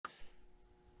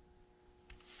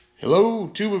Hello,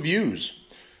 Tube of Views.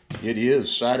 It is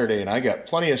Saturday and I got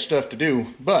plenty of stuff to do,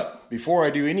 but before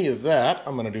I do any of that,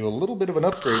 I'm going to do a little bit of an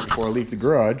upgrade before I leave the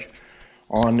garage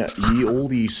on the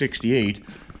old E68.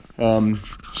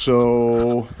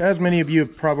 So, as many of you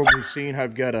have probably seen,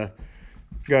 I've got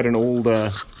an old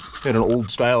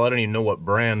style, I don't even know what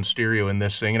brand stereo in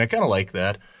this thing, and I kind of like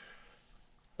that.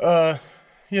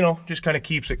 You know, just kind of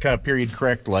keeps it kind of period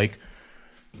correct like.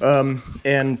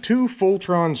 And two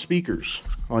Fultron speakers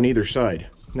on either side.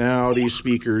 Now these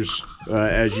speakers,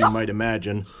 as you might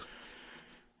imagine,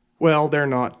 well, they're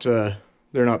not the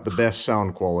best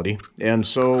sound quality. And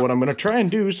so what I'm going to try and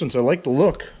do, since I like the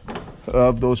look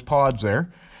of those pods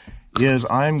there, is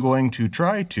I'm going to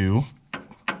try to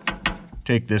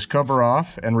take this cover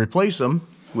off and replace them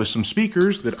with some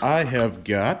speakers that I have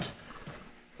got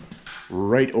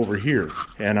right over here.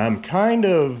 And I'm kind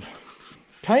of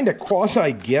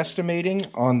quasi guesstimating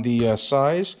on the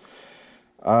size.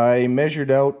 I measured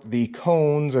out the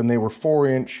cones and they were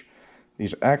 4-inch.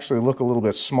 These actually look a little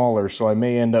bit smaller, so I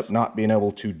may end up not being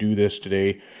able to do this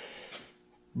today.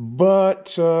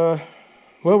 But, well,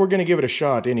 we're going to give it a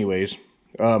shot anyways.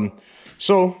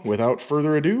 So, without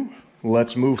further ado,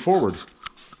 let's move forward.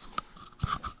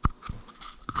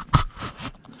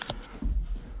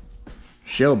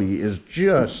 Shelby is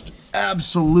just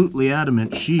absolutely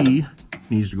adamant she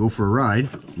needs to go for a ride,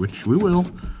 which we will,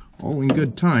 all in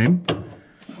good time.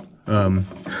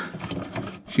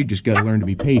 She just got to learn to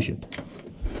be patient.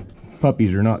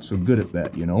 Puppies are not so good at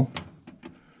that, you know.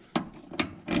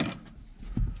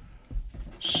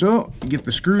 So, get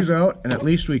the screws out, and at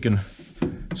least we can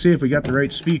see if we got the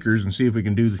right speakers and see if we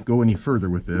can go any further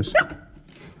with this.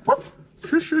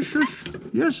 Shush, shush, shush.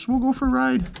 Yes, we'll go for a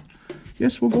ride.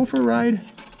 Yes, we'll go for a ride.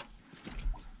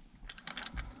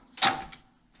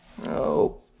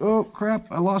 Oh crap,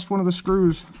 I lost one of the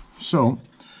screws. So,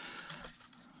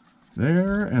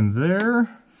 there and there.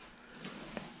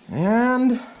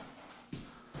 And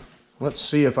let's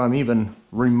see if I'm even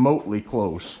remotely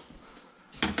close.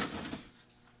 I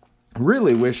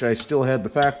really wish I still had the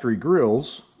factory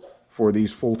grills for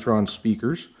these Fultron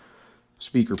speakers.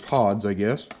 Speaker pods, I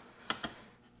guess.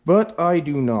 But I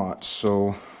do not,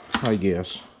 so I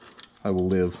guess I will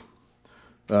live.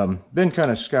 Been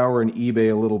kind of scouring eBay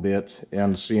a little bit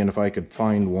and seeing if I could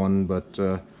find one, but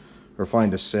or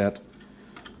find a set.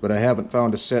 But I haven't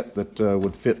found a set that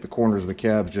would fit the corners of the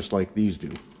cabs just like these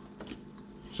do.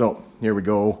 So, here we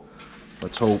go.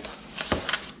 Let's hope.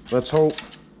 Let's hope.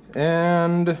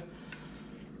 And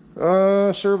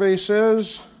survey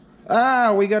says,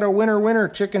 we got a winner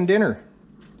chicken dinner.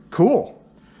 Cool.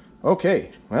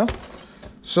 Okay, well,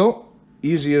 so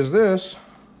easy as this.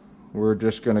 We're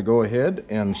just going to go ahead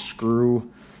and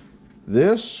screw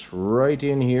this right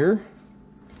in here.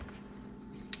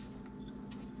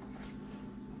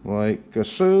 Like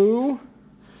so.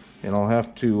 And I'll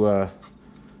have to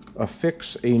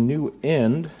affix a new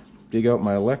end, dig out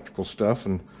my electrical stuff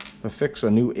and affix a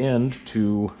new end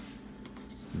to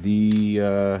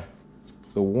the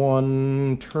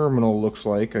one terminal. Looks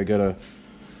like I got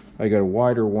a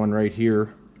wider one right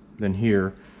here than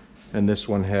here, and this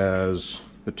one has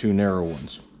the two narrow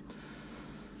ones.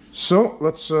 So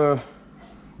let's go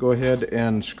ahead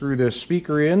and screw this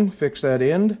speaker in, fix that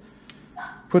end,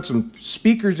 put some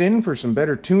speakers in for some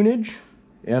better tunage,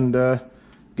 and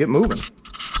get moving.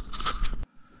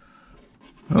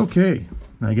 Okay,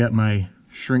 I got my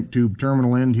shrink tube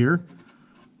terminal end here,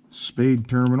 spade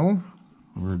terminal.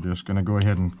 We're just going to go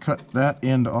ahead and cut that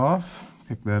end off,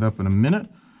 pick that up in a minute.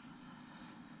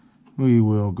 We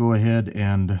will go ahead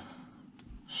and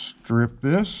strip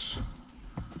this.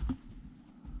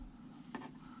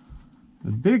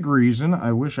 The big reason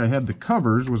I wish I had the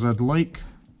covers was I'd like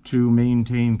to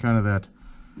maintain kind of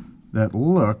that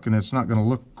look, and it's not going to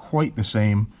look quite the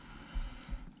same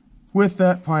with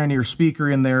that Pioneer speaker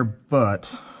in there,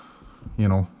 but you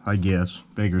know, I guess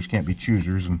beggars can't be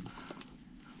choosers and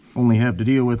only have to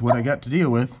deal with what I got to deal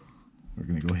with. We're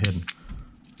going to go ahead and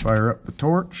fire up the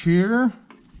torch here.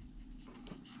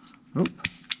 Oh.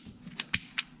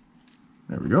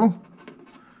 There we go.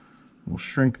 We'll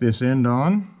shrink this end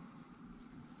on.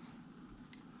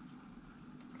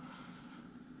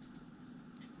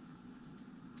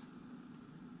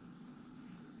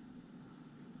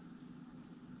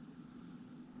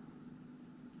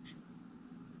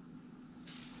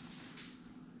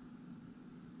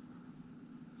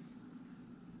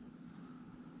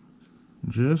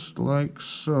 Just like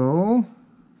so.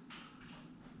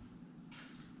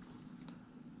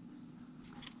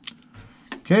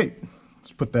 Okay,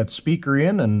 let's put that speaker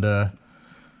in, and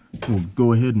we'll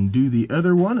go ahead and do the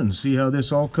other one and see how this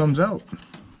all comes out.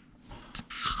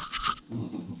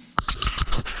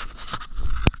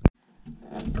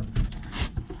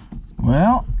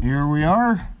 Well, here we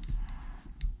are.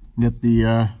 Get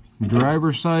the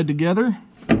driver's side together.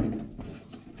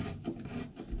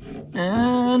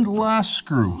 And last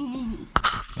screw.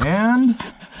 And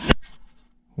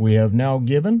we have now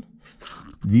given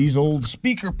these old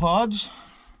speaker pods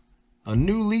a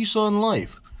new lease on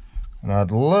life. And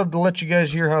I'd love to let you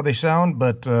guys hear how they sound,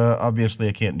 but obviously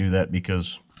I can't do that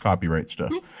because copyright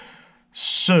stuff.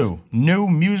 So, no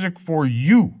music for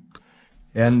you.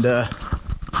 And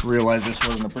realize this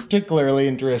wasn't a particularly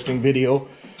interesting video,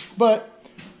 but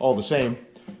all the same,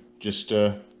 just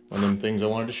one of them things I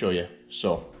wanted to show you.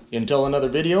 So, until another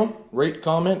video, rate,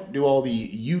 comment, do all the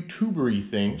YouTubery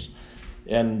things,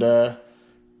 and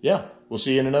yeah, we'll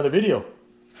see you in another video.